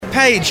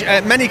Paige,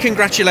 many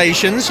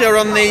congratulations. You're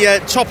on the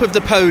top of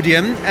the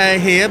podium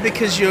here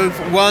because you've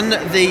won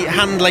the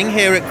handling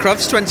here at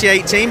Crufts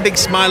 2018. Big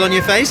smile on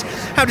your face.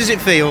 How does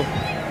it feel?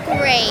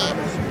 Great.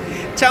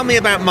 Tell me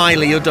about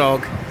Miley, your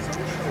dog.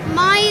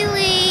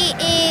 Miley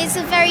is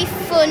a very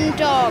fun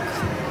dog.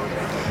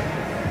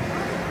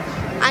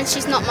 And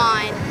she's not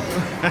mine.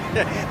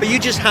 But you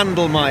just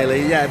handle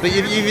Miley, yeah. But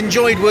you've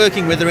enjoyed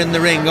working with her in the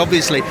ring,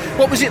 obviously.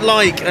 What was it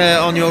like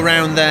on your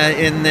round there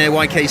in the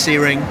YKC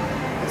ring?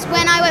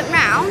 When I went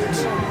round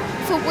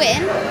for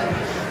win,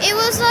 it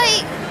was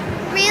like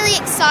really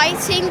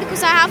exciting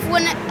because I have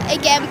won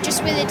again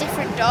just with a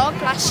different dog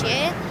last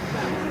year.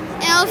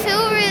 And I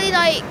feel really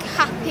like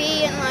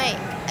happy and like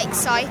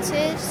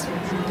excited.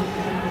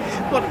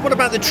 What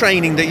about the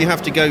training that you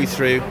have to go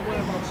through?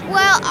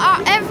 Well,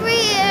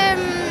 every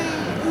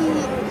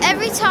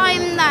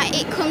time that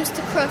it comes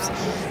to Crufts,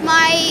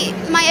 my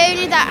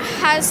owner that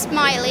has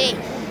Miley,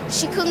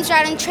 she comes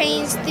around and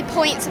trains the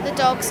points of the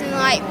dogs, and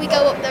like we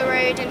go up the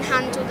road and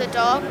handle the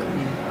dog.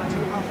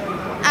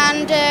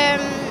 And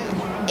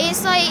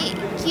it's like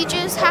you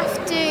just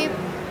have to.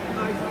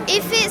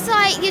 If it's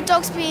like your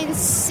dog's being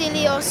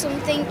silly or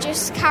something,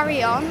 just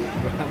carry on.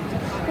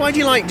 Why do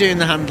you like doing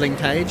the handling,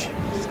 Paige?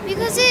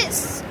 Because it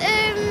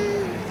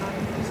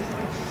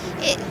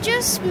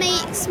just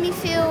makes me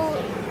feel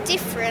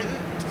different.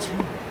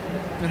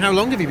 And how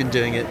long have you been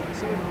doing it?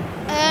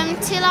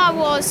 Till I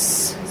was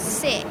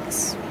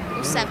 6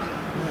 or 7.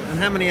 And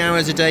how many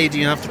hours a day do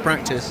you have to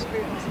practice?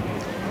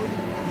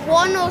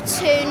 1 or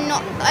 2.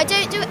 I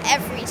don't do it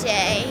every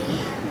day.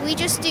 We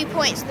just do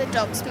points of the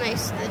dogs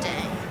most of the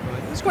day.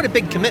 It's quite a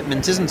big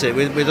commitment, isn't it,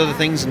 with other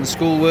things and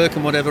schoolwork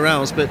and whatever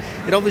else, but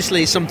it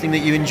obviously is something that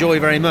you enjoy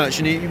very much,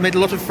 and you made a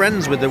lot of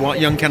friends with the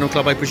Young Kennel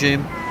Club, I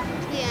presume.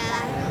 Yeah.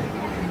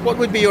 What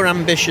would be your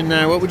ambition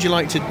now? What would you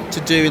like to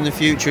do in the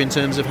future in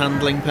terms of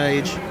handling,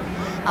 Paige?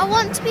 I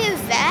want to be a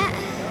vet,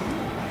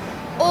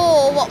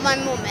 or what my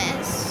mum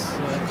is,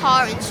 a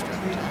car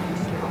instructor.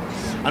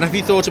 And have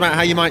you thought about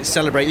how you might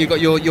celebrate? You've got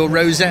your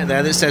rosette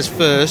there that says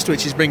first,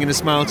 which is bringing a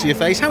smile to your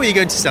face. How are you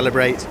going to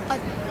celebrate?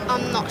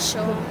 I'm not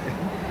sure.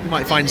 You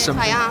might find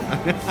something. I am.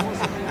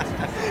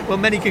 Well,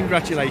 many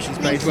congratulations,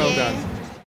 Paige. Well done.